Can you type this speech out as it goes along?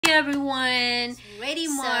everyone. It's Ready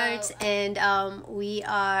March, and we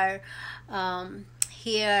are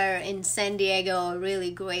here in San Diego.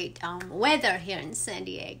 Really great weather here in San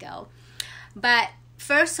Diego. But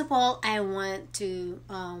first of all, I want to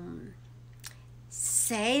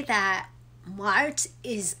say that March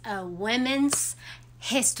is a Women's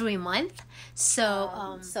History Month.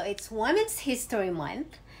 So it's Women's History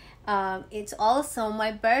Month. It's also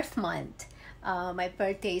my birth month. My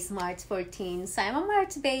birthday is March 14th, so I'm a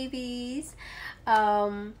March babies.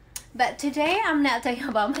 But today I'm not talking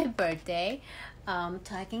about my birthday. I'm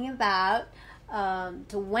talking about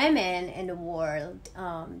the women in the world,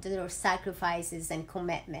 their sacrifices and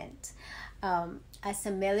commitment. As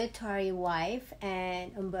a military wife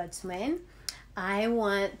and ombudsman, I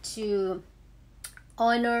want to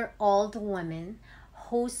honor all the women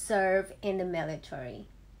who serve in the military.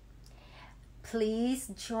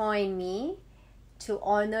 Please join me to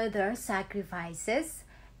honor their sacrifices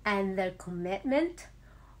and their commitment,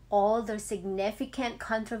 all their significant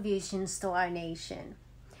contributions to our nation.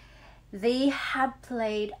 They have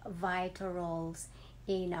played vital roles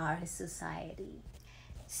in our society.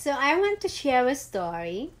 So I want to share a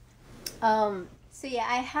story. I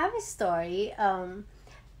have a story.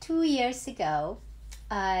 2 years ago,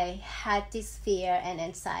 I had this fear and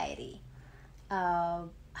anxiety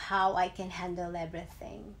of how I can handle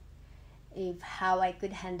everything. How I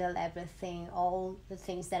could handle everything, all the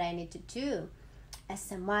things that I need to do as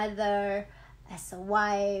a mother, as a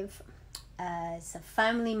wife, as a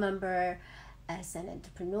family member, as an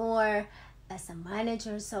entrepreneur, as a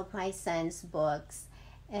manager of my son's books,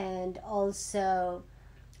 and also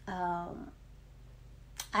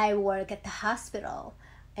I work at the hospital,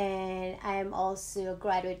 and I'm also a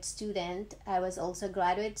graduate student. I was also a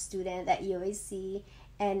graduate student at UAC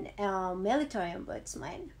and military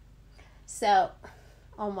ombudsman. So,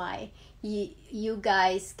 you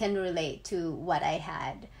guys can relate to what I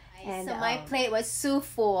had. And so my plate was so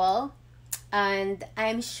full, and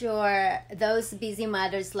I'm sure those busy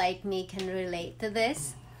mothers like me can relate to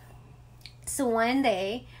this. So one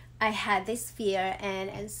day, I had this fear and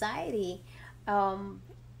anxiety. I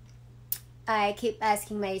keep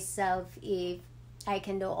asking myself if I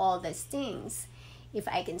can do all these things, if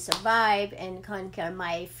I can survive and conquer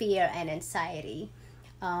my fear and anxiety.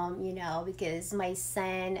 Because my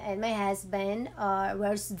son and my husband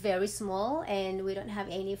were very small, and we don't have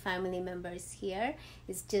any family members here.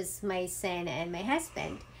 It's just my son and my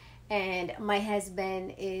husband. And my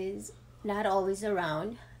husband is not always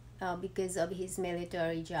around because of his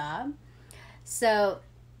military job. So,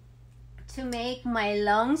 to make my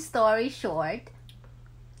long story short,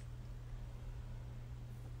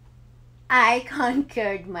 I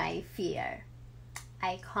conquered my fear.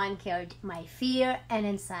 I conquered my fear and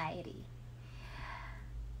anxiety.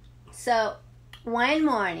 So one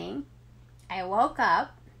morning, I woke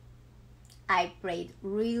up, I prayed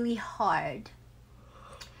really hard,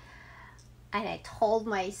 and I told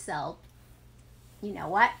myself, you know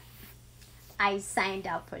what? I signed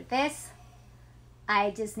up for this. I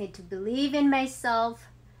just need to believe in myself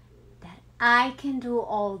that I can do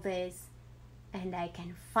all this, and I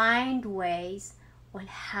can find ways on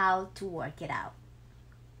how to work it out.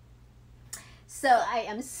 So I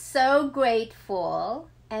am so grateful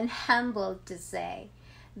and humbled to say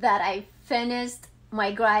that I finished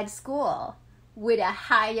my grad school with a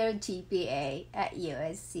higher GPA at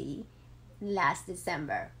USC last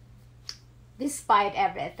December, despite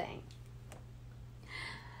everything.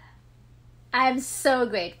 I'm so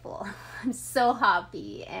grateful. I'm so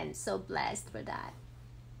happy and so blessed for that.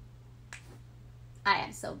 I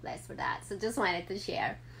am so blessed for that. So just wanted to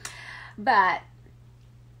share. But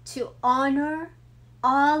to honor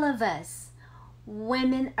all of us,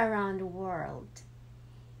 women around the world,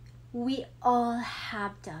 we all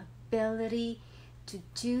have the ability to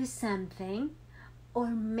do something or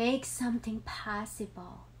make something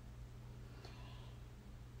possible.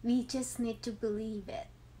 We just need to believe it,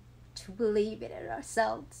 in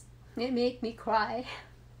ourselves. It makes me cry.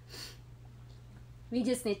 We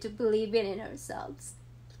just need to believe it in ourselves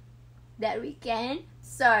that we can.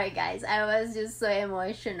 Sorry guys, I was just so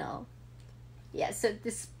emotional. Yeah, so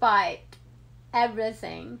despite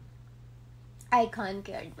everything, I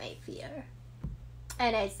conquered my fear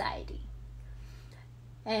and anxiety.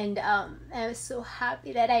 And I was so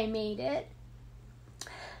happy that I made it.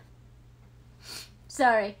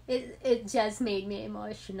 Sorry, it just made me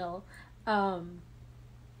emotional.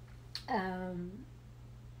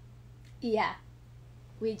 Yeah,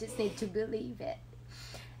 we just need to believe it.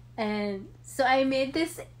 And so I made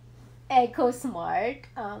this Eco Smart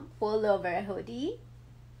pullover hoodie.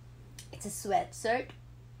 It's a sweatshirt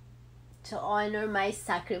to honor my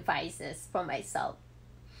sacrifices for myself,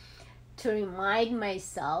 to remind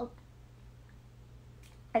myself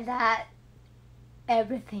that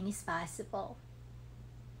everything is possible.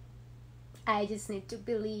 I just need to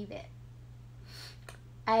believe it.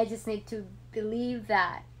 I just need to believe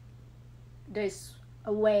that there's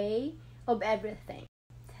a way of everything.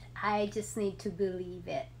 I just need to believe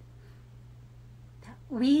it.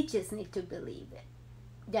 We just need to believe it.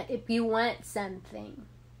 That if you want something,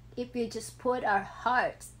 if you just put our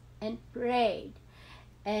hearts and prayed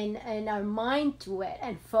and our mind to it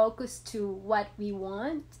and focus to what we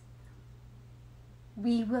want,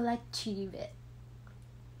 we will achieve it.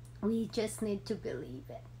 We just need to believe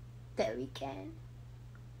it, that we can.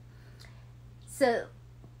 So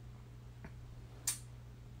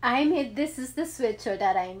this is the sweatshirt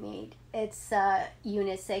that I made. It's a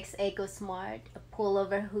unisex Eco Smart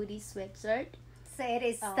pullover hoodie sweatshirt. So it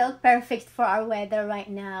is still perfect for our weather right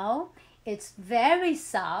now. It's very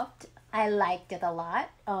soft. I liked it a lot.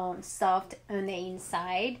 Soft on the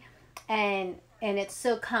inside, and it's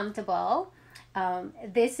so comfortable.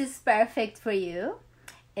 This is perfect for you.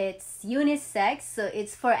 It's unisex, so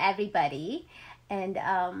it's for everybody, and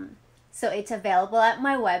so it's available at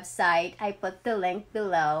my website. I put the link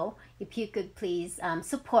below. If you could please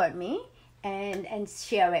support me and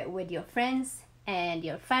share it with your friends and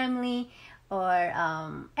your family or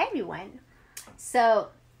everyone. So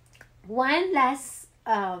one last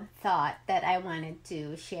thought that I wanted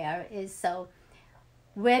to share is, so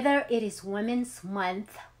whether it is Women's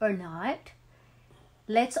Month or not,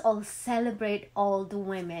 let's all celebrate all the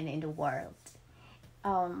women in the world.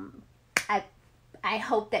 I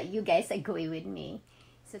hope that you guys agree with me.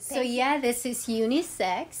 So yeah, this is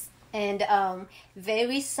unisex and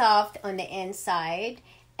very soft on the inside,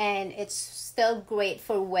 and it's still great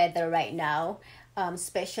for weather right now,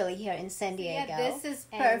 especially here in San Diego. Yeah, this is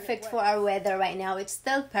perfect for our weather right now. It's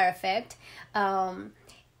still perfect.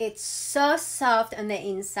 It's so soft on the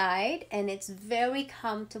inside and it's very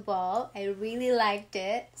comfortable. I really liked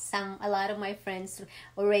it. A lot of my friends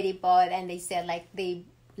already bought and they said like they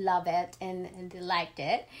love it and they liked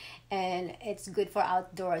it, and it's good for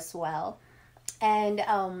outdoor as well. And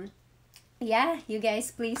yeah, you guys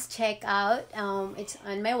please check out. It's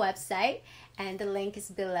on my website and the link is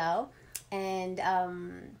below. And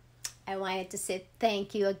I wanted to say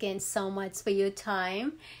thank you again so much for your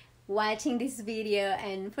time watching this video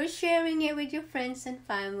and for sharing it with your friends and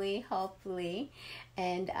family, hopefully.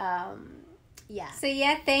 And yeah, so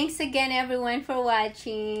yeah, thanks again everyone for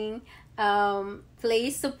watching.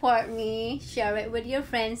 Please support me, share it with your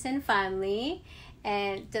friends and family,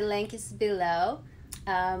 and the link is below.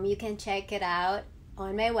 You can check it out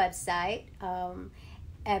on my website.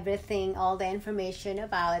 Everything, all the information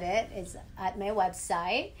about it is at my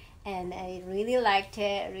website, and I really liked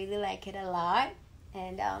it. Really like it a lot,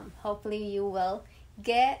 and hopefully you will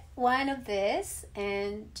get one of this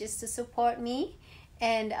and just to support me.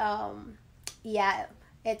 And yeah,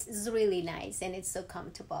 it's really nice and it's so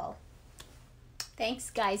comfortable.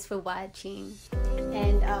 Thanks guys for watching,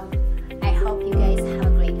 and